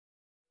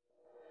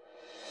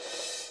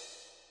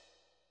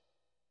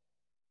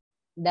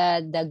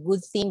the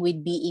good thing with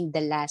being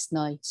the last,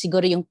 no?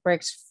 Siguro yung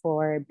perks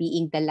for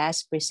being the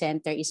last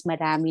presenter is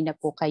marami na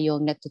po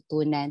kayong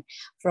natutunan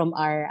from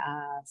our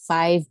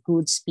 5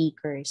 good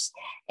speakers.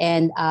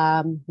 And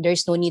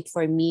there's no need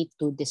for me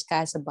to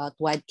discuss about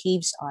what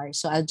caves are.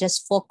 So I'll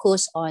just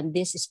focus on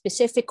this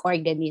specific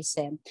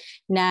organism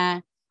na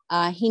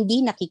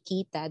hindi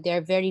nakikita.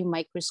 They're very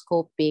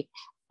microscopic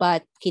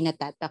but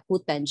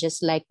kinatatakutan,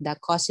 just like the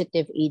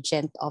causative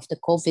agent of the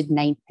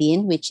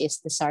COVID-19, which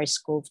is the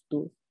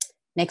SARS-CoV-2.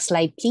 Next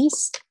slide,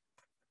 please.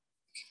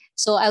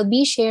 So I'll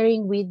be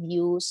sharing with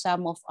you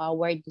some of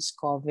our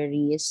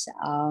discoveries.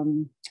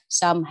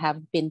 Some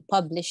have been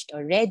published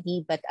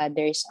already, but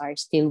others are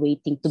still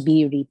waiting to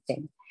be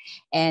written.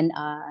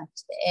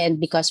 And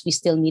because we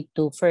still need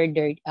to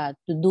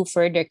do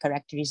further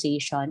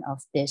characterization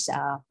of these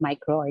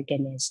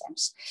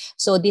microorganisms.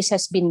 So this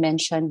has been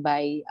mentioned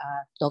by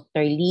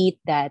Dr. Lee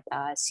that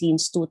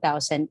since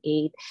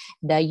 2008,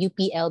 the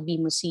UPLB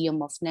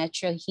Museum of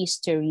Natural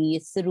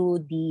History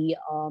through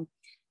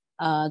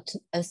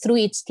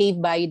its Cave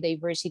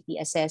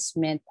Biodiversity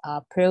Assessment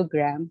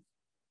Program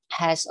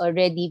has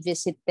already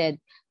visited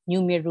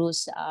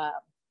numerous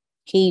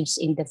caves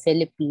in the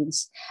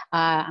Philippines.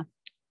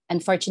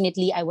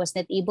 Unfortunately, I was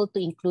not able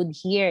to include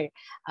here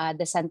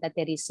the Santa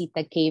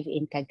Teresita Cave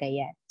in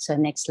Cagayan. So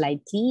next slide,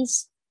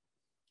 please.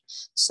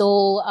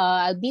 So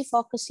I'll be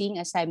focusing,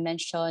 as I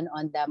mentioned,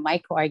 on the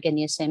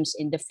microorganisms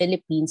in the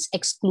Philippines,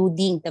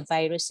 excluding the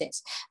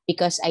viruses,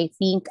 because I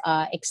think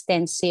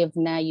extensive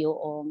na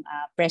yung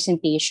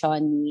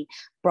presentation ni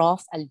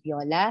Prof.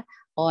 Alviola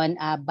on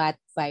bat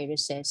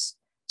viruses.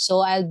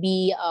 So I'll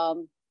be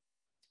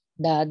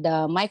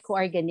the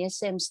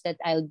microorganisms that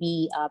I'll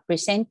be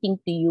presenting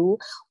to you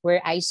were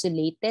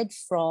isolated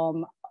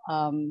from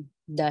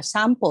the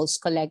samples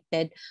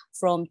collected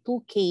from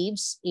 2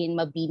 caves in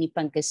Mabini,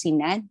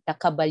 Pangasinan, the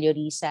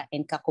Caballerisa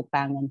and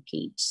Kakupangan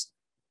caves.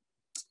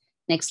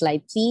 Next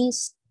slide,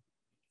 please.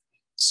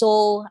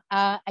 So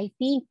I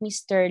think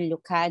Mr.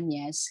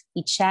 Lucanias,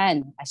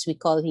 Ichan, as we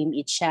call him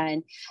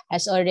Ichan,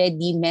 has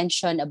already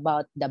mentioned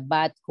about the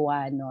bat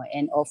guano,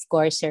 and of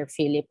course Sir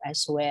Philip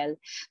as well.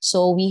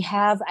 So we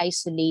have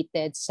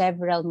isolated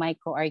several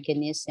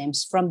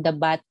microorganisms from the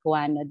bat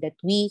guano that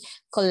we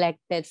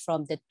collected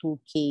from the 2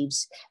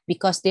 caves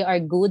because they are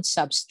good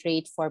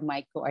substrate for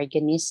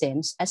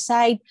microorganisms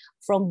aside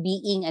from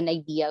being an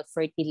ideal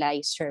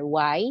fertilizer.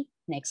 Why?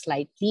 Next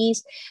slide,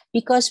 please.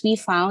 Because we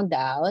found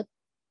out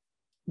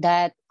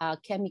that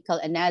chemical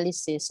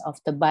analysis of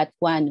the bat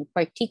guano,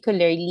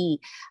 particularly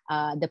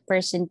the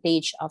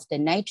percentage of the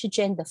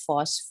nitrogen, the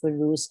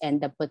phosphorus,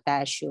 and the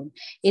potassium,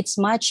 it's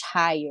much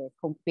higher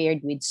compared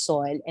with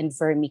soil and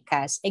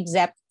vermicast,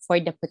 except for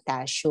the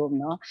potassium.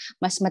 No?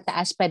 Mas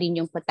mataas pa rin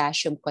yung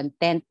potassium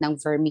content ng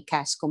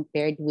vermicast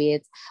compared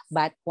with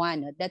bat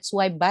guano. That's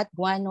why bat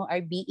guano are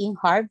being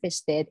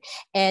harvested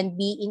and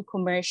being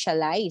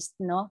commercialized.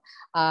 No?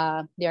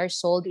 They are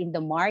sold in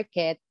the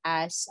market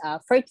as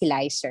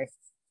fertilizer.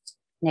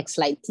 Next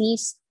slide,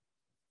 please.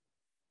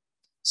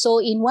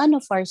 So in one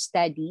of our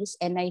studies,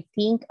 and I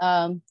think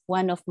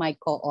one of my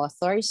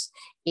co-authors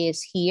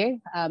is here,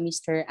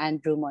 Mr.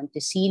 Andrew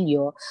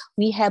Montesilio,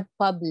 we have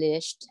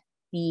published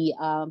the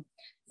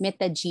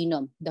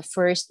metagenome, the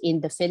first in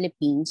the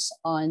Philippines,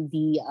 on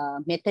the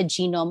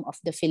metagenome of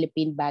the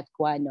Philippine bat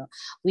guano,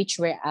 which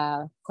were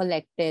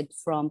collected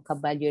from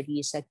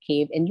Caballerisa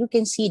Cave. And you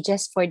can see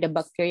just for the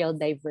bacterial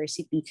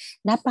diversity,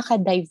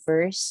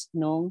 napaka-diverse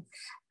nung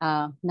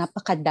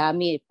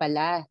napakadami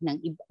pala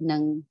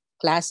ng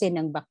klase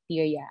ng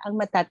bacteria ang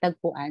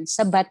matatagpuan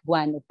sa bat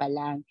guano pa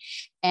lang.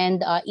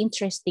 And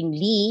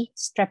interestingly,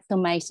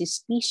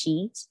 Streptomyces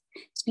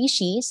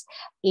species,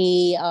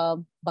 a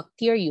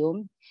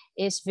bacterium,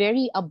 is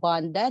very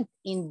abundant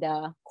in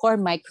the core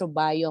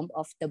microbiome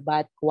of the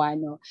bat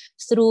guano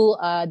through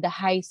the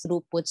high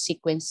throughput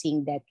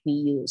sequencing that we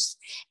use.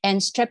 And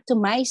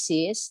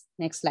Streptomyces,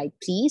 next slide,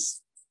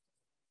 please.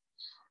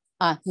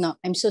 No,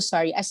 I'm so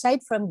sorry.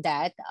 Aside from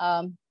that,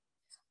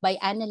 by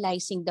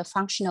analyzing the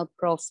functional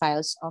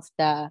profiles of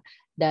the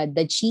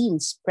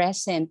genes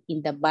present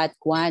in the bat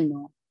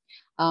guano,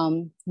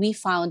 we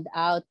found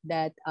out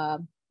that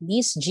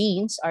these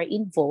genes are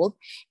involved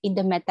in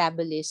the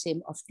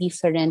metabolism of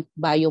different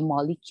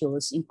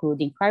biomolecules,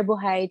 including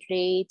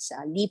carbohydrates,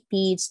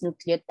 lipids,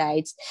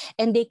 nucleotides,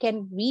 and they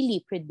can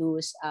really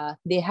produce,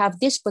 they have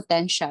this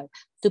potential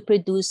to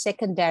produce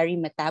secondary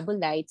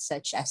metabolites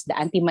such as the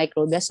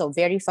antimicrobial. So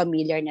very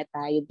familiar na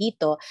tayo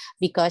dito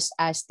because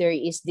as there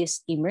is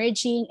this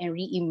emerging and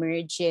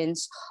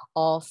re-emergence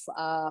of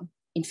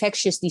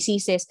infectious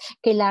diseases,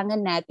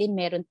 kailangan natin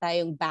meron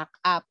tayong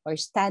backup or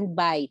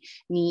standby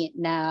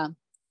na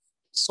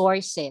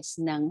sources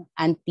ng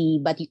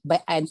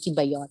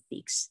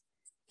antibiotics.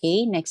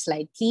 Okay, next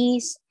slide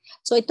please.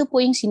 So ito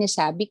po yung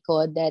sinasabi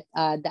ko that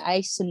the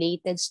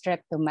isolated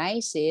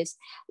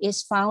Streptomyces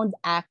is found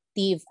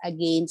active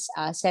against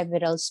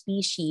several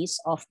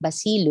species of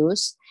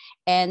Bacillus,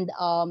 and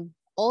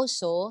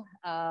also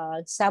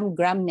some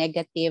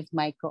gram-negative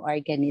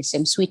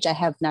microorganisms, which I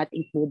have not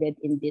included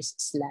in this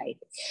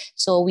slide.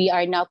 So we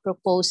are now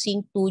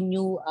proposing 2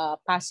 new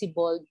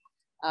possible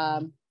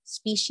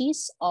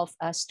species of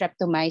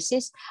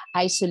Streptomyces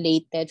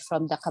isolated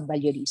from the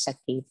Caballerisa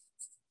cave.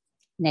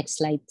 Next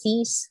slide,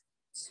 please.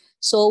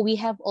 So we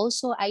have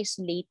also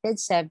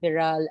isolated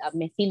several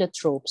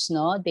methylotropes.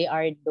 No, they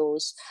are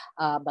those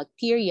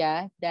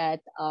bacteria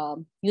that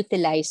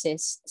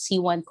utilizes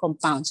C1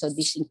 compounds. So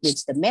this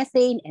includes the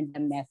methane and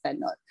the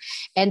methanol,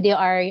 and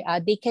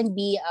they can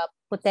be a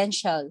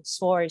potential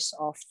source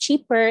of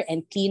cheaper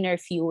and cleaner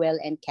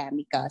fuel and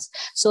chemicals.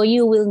 So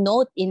you will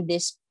note in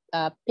this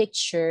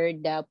picture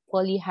the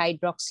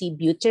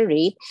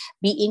polyhydroxybutyrate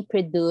being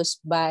produced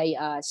by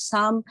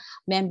some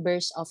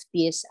members of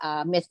this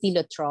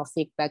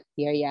methylotrophic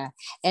bacteria.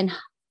 And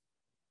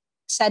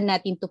saan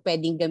natin to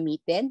pwedeng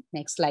gamitin?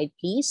 Next slide,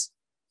 please.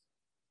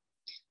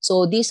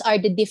 So these are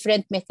the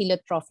different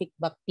methylotrophic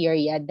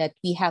bacteria that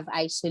we have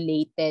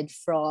isolated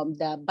from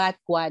the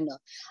bat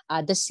guano.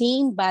 The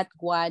same bat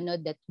guano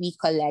that we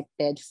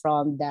collected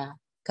from the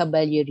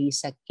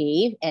Caballerisa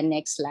cave. And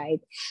next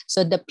slide.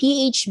 So the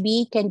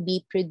PHB can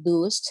be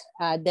produced,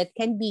 that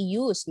can be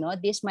used, no?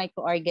 This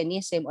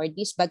microorganism or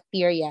this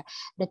bacteria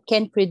that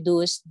can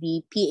produce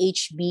the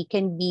PHB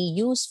can be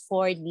used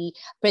for the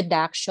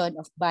production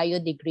of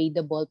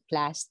biodegradable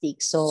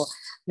plastic. So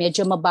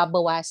medyo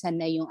mababawasan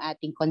na yung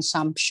ating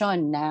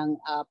consumption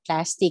ng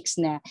plastics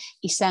na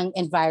isang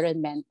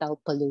environmental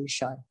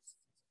pollution.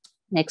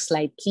 Next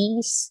slide,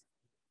 please.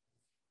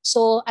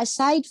 So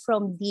aside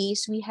from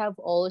these, we have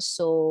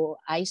also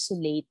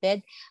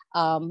isolated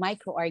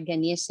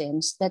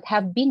microorganisms that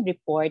have been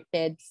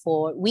reported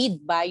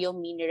with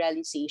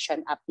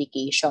biomineralization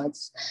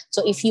applications.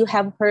 So if you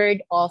have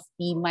heard of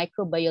the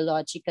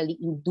microbiologically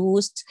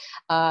induced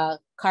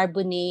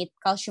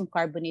calcium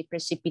carbonate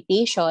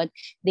precipitation,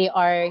 they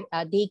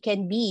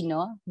can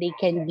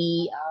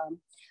be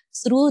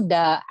through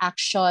the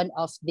action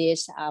of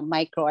this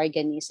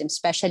microorganisms,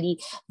 especially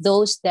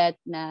those that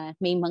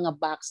may mga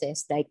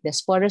boxes like the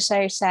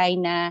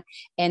Sporosarsina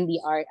and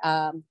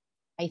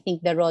I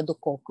think the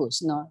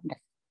Rhodococcus, no?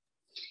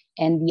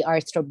 And the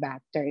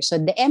Arthrobacter. So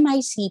the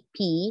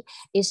MICP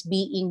is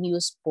being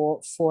used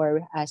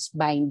as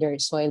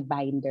binders, soil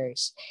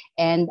binders.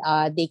 And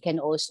they can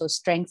also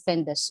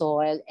strengthen the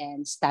soil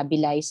and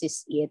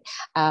stabilizes it.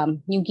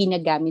 Yung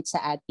ginagamit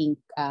sa ating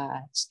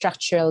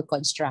structural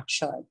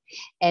construction.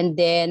 And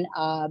then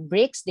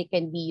bricks, they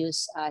can be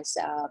used as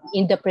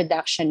in the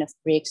production of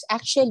bricks.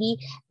 Actually,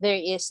 there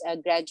is a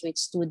graduate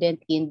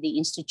student in the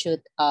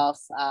Institute of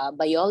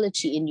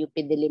Biology in UP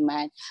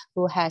Diliman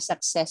who has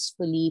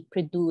successfully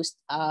produced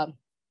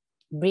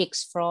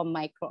bricks from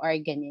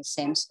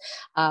microorganisms,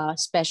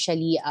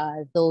 especially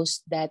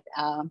those that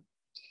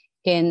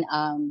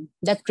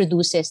that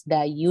produces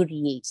the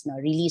ureates,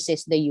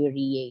 releases the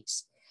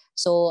ureates.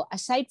 So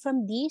aside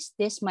from this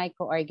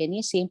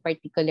microorganism,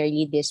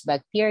 particularly this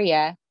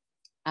bacteria,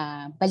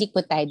 balik po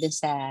tayo dun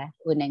sa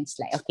unang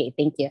slide. Okay,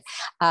 thank you.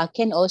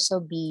 Can also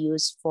be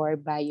used for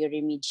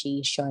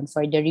bioremediation,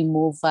 for the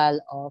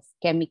removal of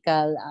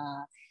chemical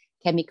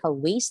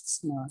wastes,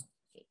 no?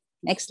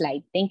 Next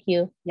slide. Thank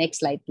you.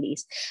 Next slide,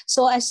 please.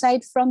 So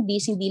aside from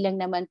this, hindi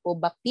lang naman po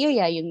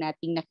bacteria yung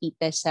nating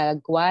nakita sa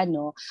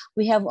guano,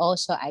 we have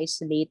also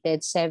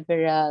isolated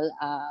several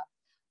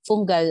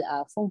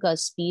fungal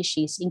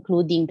species,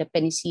 including the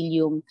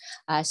Penicillium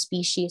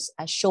species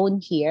as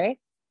shown here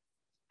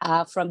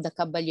from the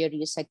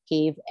Caballerisa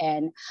cave.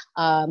 And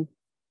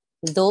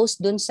those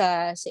dun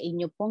sa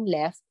inyo pong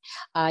left,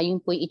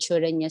 yung po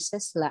itsura niya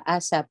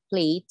sa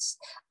plates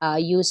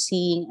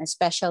using a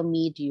special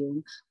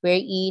medium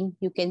wherein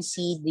you can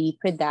see the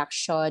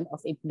production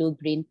of a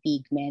blue-green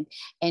pigment.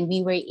 And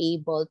we were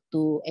able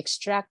to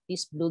extract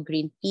this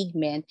blue-green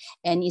pigment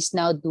and is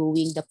now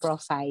doing the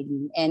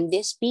profiling. And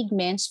these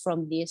pigments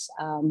from this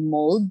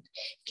mold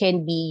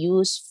can be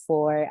used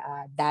for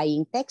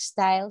dyeing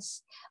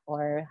textiles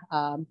or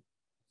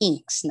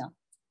inks, no?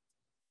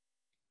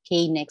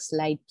 Okay, next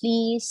slide,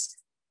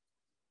 please.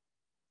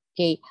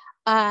 Okay,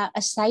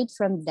 aside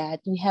from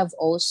that, we have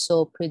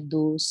also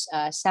produced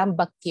some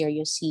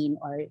bacteriocin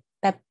or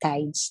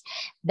peptides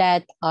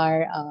that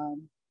are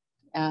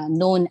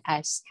known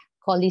as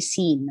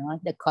colicin, no?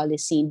 The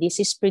colicin.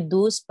 This is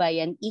produced by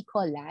an E.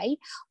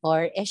 coli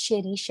or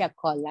Escherichia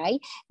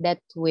coli that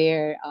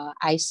were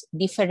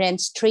different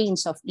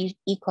strains of E.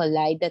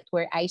 coli that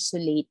were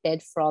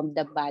isolated from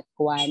the bat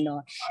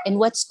guano. And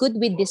what's good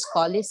with this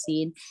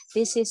colicin,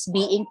 this is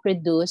being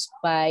produced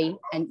by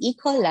an E.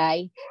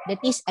 coli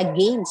that is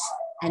against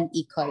an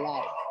E.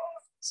 coli.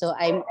 So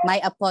my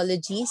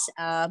apologies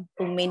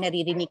kung may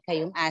naririnig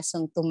kayong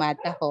asong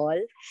tumatahol.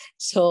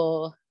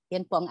 So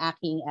yan po ang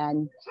aking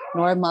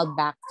normal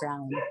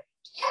background.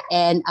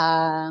 And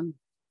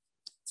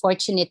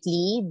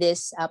fortunately,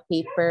 this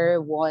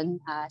paper won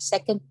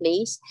second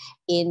place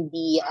in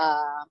the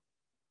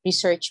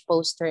research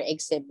poster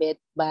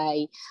exhibit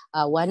by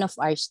one of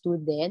our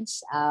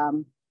students,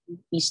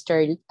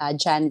 Mr.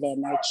 John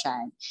Leonard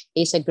Chan.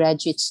 He's a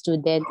graduate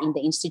student in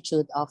the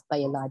Institute of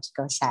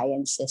Biological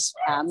Sciences,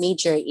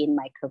 major in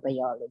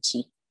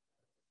microbiology.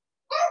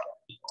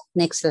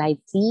 Next slide,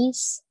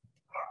 please.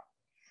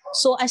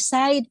 So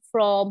aside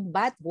from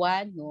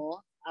BAT1,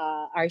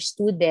 our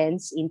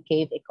students in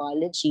cave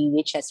ecology,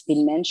 which has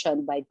been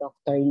mentioned by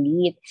Dr.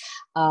 Leet,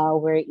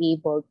 were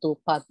able to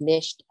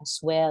publish as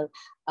well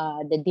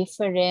the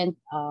different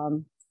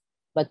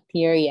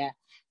bacteria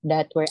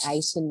that were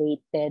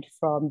isolated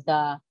from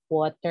the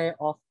water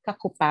of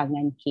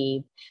Kakupangan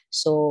Cave.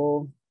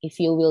 So if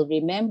you will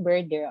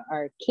remember, there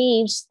are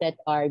caves that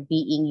are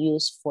being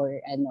used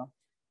for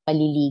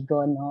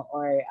paliligo,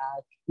 or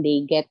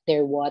they get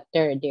their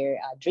water, their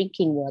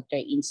drinking water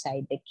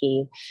inside the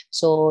cave.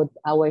 So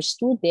our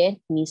student,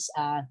 Miss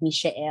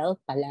Michelle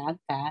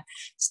Palanca,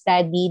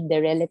 studied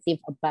the relative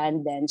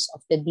abundance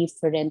of the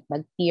different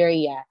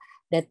bacteria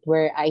that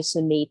were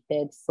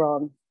isolated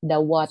from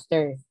the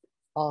water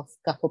of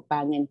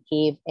Kakupangan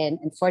Cave. And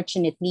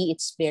unfortunately,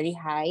 it's very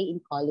high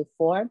in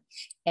coliform.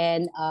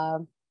 And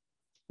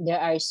there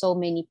are so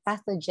many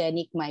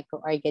pathogenic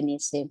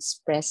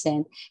microorganisms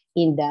present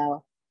in the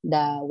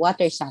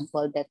water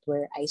sample that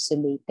were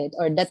isolated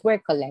or that were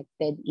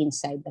collected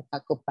inside the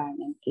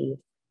Kakupangan Cave.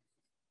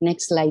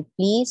 Next slide,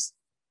 please.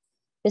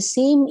 The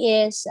same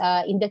is,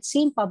 in that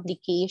same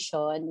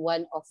publication,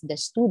 one of the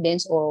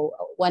students or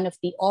one of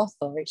the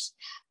authors,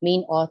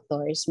 main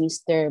authors,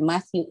 Mr.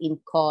 Matthew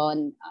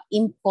Impon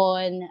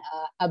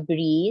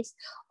Abris,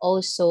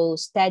 also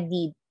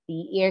studied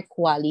the air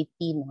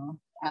quality,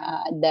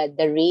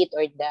 the rate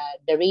or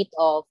the rate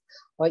of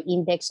or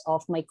index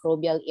of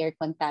microbial air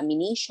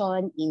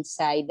contamination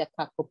inside the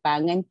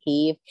Kakupangan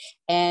Cave,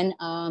 and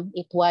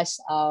it was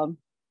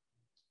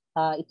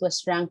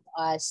ranked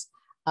as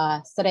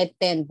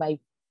threatened by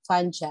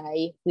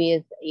fungi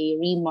with a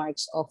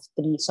remarks of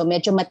 3. So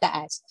medyo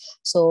mataas.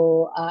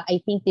 So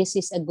I think this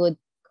is a good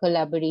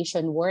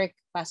collaboration work,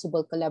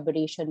 possible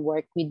collaboration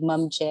work with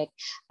Ma'am Jack,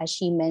 as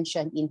she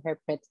mentioned in her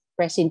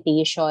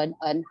presentation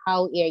on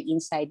how air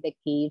inside the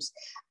caves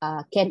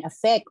can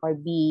affect or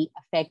be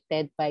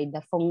affected by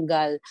the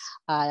fungal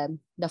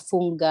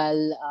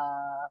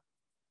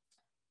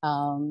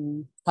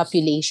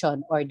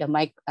population or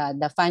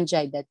the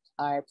fungi that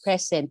are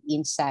present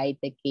inside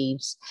the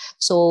caves.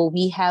 So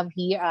we have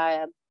here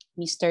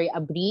Mr.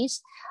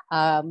 Abris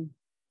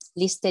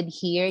listed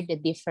here the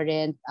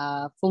different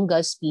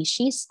fungal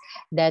species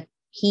that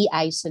he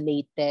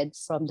isolated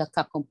from the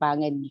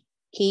Kakupangan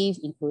Cave,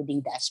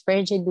 including the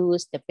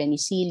Aspergillus, the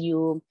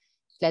Penicillium,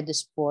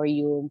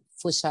 Cladosporium,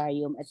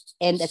 Fusarium,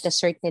 and at a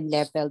certain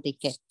level they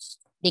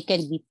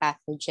can be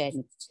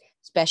pathogenic,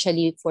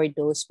 especially for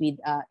those with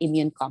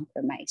immune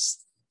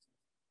compromise.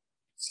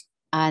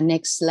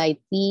 Next slide,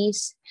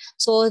 please.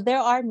 So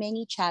there are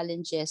many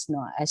challenges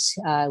as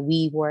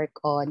we work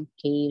on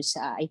caves.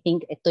 I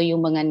think ito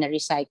yung mga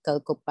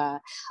na-recycle ko pa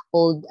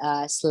old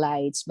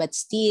slides. But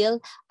still,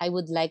 I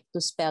would like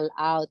to spell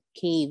out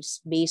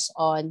caves based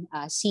on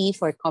C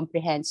for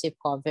comprehensive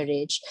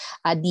coverage.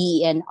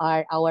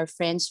 DENR, our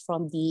friends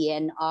from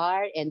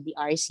DENR and the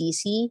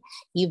RCC,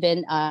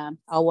 even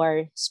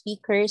our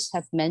speakers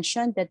have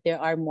mentioned that there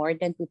are more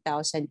than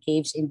 2,000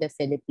 caves in the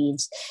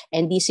Philippines.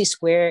 And this is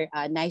where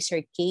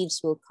NICER Caves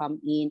will come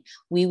in.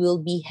 We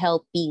will be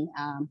helping,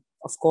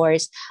 of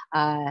course,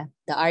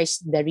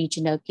 the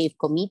Regional Cave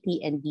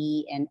Committee and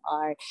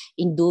DNR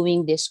in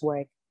doing this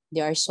work.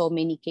 There are so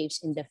many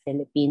caves in the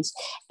Philippines,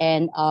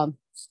 and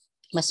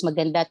mas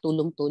maganda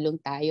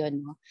tulong-tulong tayo,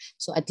 no?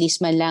 So at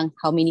least man lang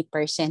how many %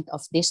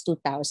 of this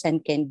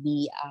 2,000 can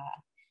be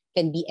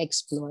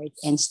explored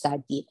and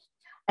studied.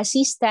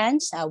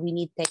 Assistance, we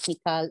need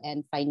technical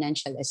and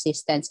financial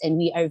assistance, and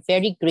we are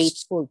very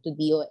grateful to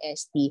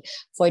DOST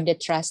for the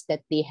trust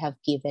that they have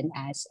given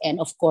us,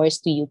 and of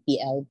course to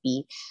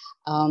UPLB.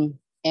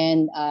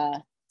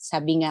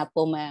 Sabi nga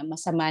po,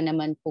 masama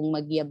naman pong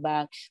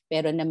magyabang,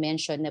 pero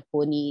na-mention na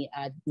po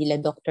nila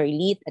Dr.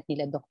 Leet at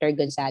nila Dr.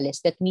 Gonzalez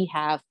that we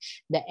have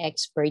the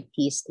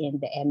expertise in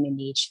the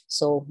MNH.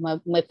 So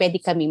pwede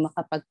kami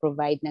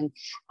makapag-provide ng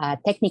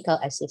technical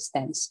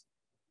assistance.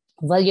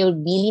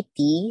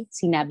 Valuability,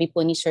 sinabi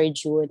po ni Sir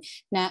June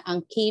na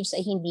ang caves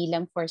ay hindi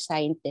lang for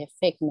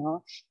scientific,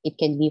 no? It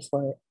can be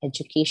for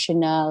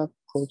educational,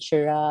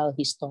 cultural,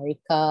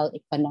 historical,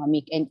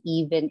 economic, and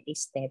even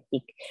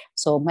aesthetic.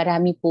 So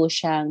marami po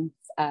siyang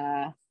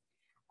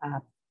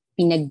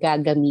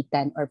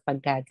pinaggagamitan or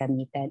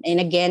paggagamitan. And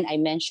again, I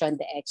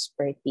mentioned the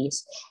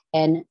expertise,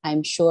 and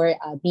I'm sure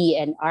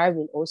DNR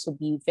will also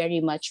be very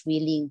much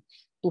willing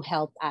to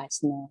help us,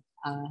 no?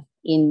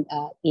 In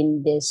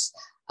this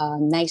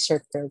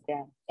NICER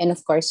program, and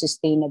of course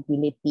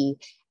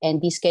sustainability, and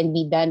this can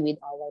be done with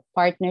our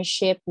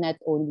partnership, not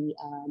only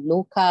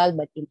local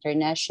but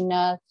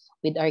international,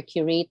 with our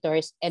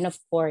curators, and of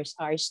course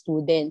our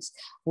students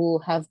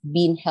who have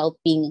been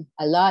helping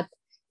a lot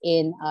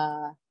in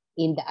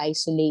the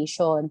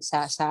isolation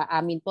sa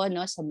amin po,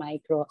 no, sa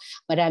micro.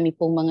 Marami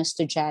pong mga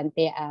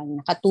estudyante ang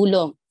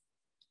nakatulong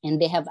And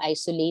they have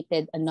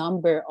isolated a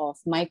number of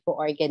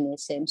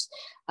microorganisms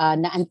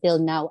na until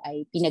now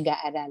ay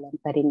pinag-aaralan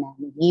pa rin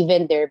namin,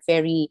 given their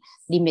very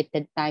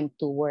limited time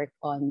to work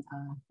on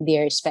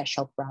their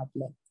special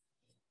problem.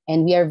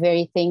 And we are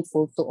very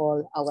thankful to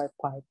all our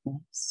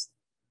partners.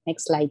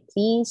 Next slide,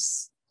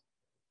 please.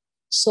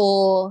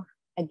 So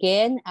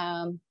again,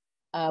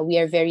 we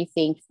are very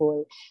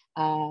thankful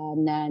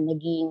na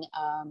naging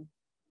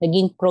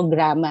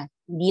programa.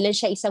 Hindi lang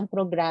siya isang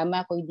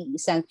programa, kundi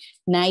isang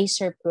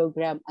NICER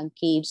program ang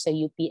CAVES sa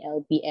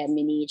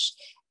UP-LB-MNH.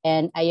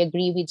 And I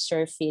agree with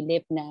Sir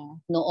Philip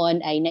na noon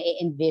ay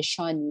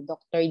na-envision ni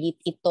Dr. Lit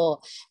ito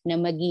na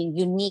maging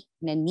unique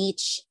na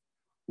niche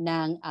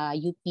ng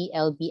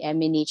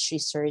UP-LB-MNH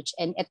research.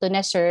 And ito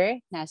na,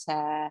 Sir,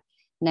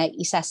 na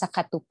isa sa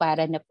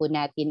katuparan na po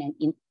natin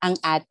ang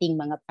ating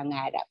mga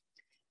pangarap.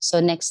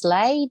 So next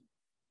slide.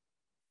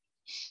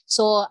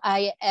 So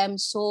I am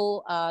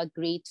so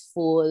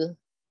grateful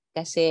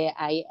kasi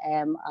I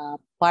am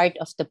part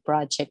of the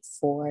Project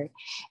 4.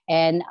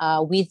 And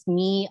with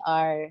me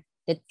are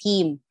the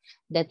team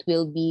that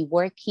will be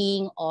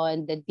working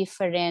on the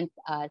different,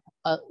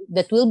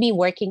 that will be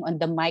working on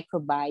the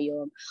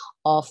microbiome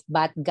of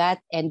batgat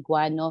and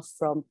guano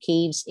from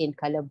caves in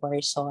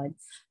Calabarzon.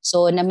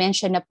 So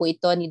na-mention na po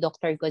ito ni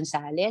Dr.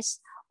 Gonzalez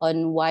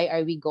on why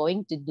are we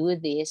going to do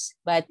this,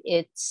 but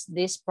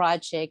this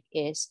project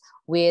is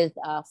with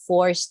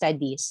 4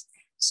 studies.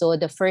 So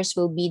the first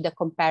will be the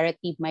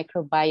comparative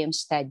microbiome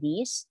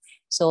studies.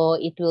 So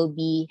it will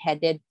be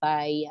headed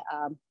by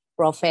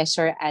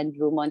Professor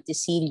Andrew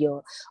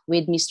Montesilio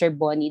with Mr.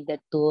 Bonnie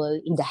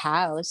Datul in the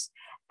house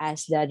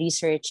as the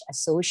research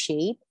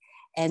associate.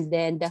 And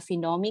then the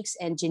phenomics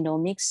and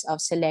genomics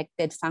of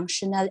selected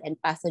functional and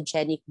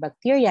pathogenic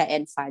bacteria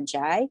and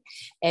fungi.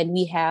 And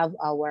we have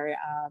our,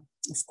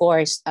 of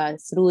course,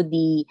 through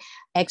the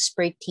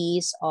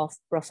expertise of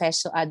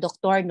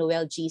Dr.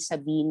 Noel G.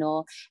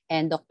 Sabino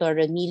and Dr.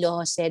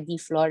 Ramilo Jose D.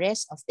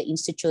 Flores of the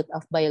Institute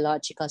of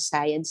Biological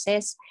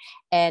Sciences,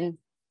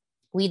 and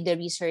with the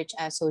research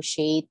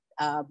associate,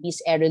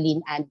 Ms.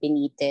 Eroline Ann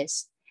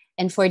Benitez.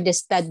 And for the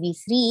study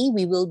 3,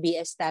 we will be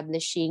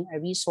establishing a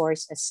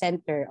resource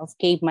center of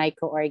cave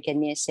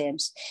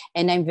microorganisms.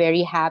 And I'm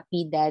very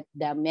happy that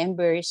the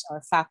members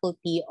or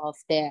faculty of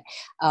the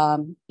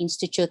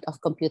Institute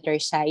of Computer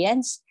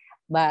Science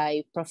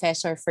by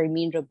Professor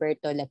Fermin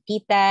Roberto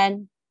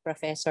Lapitan,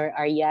 Professor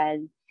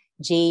Arian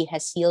J.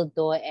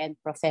 Hasildo,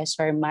 and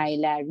Professor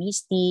Myla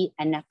Risti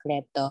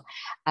Anacleto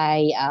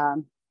ay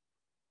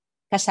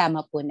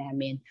kasama po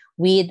namin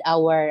with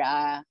our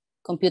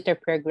computer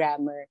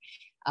programmer,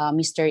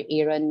 Mr.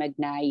 Aaron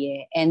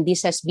Magnaye. And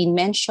this has been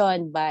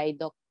mentioned by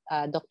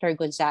Dr.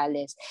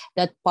 Gonzalez,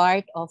 that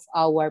part of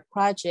our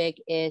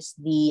project is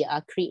the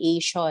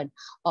creation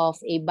of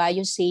a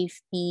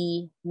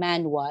biosafety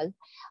manual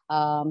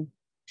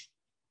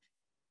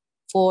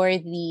for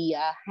the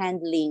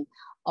handling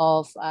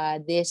of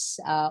these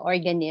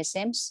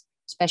organisms,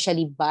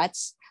 especially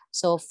bats.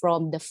 So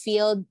from the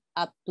field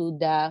up to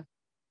the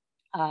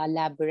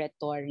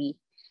laboratory.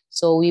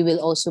 So we will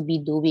also be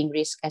doing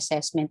risk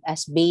assessment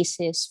as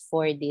basis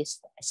for this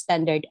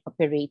standard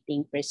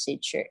operating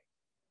procedure.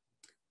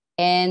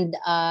 And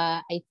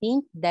I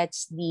think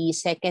that's the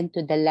second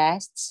to the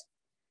last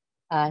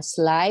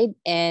slide.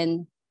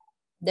 And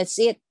that's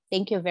it.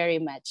 Thank you very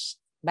much.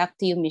 Back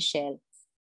to you, Michelle.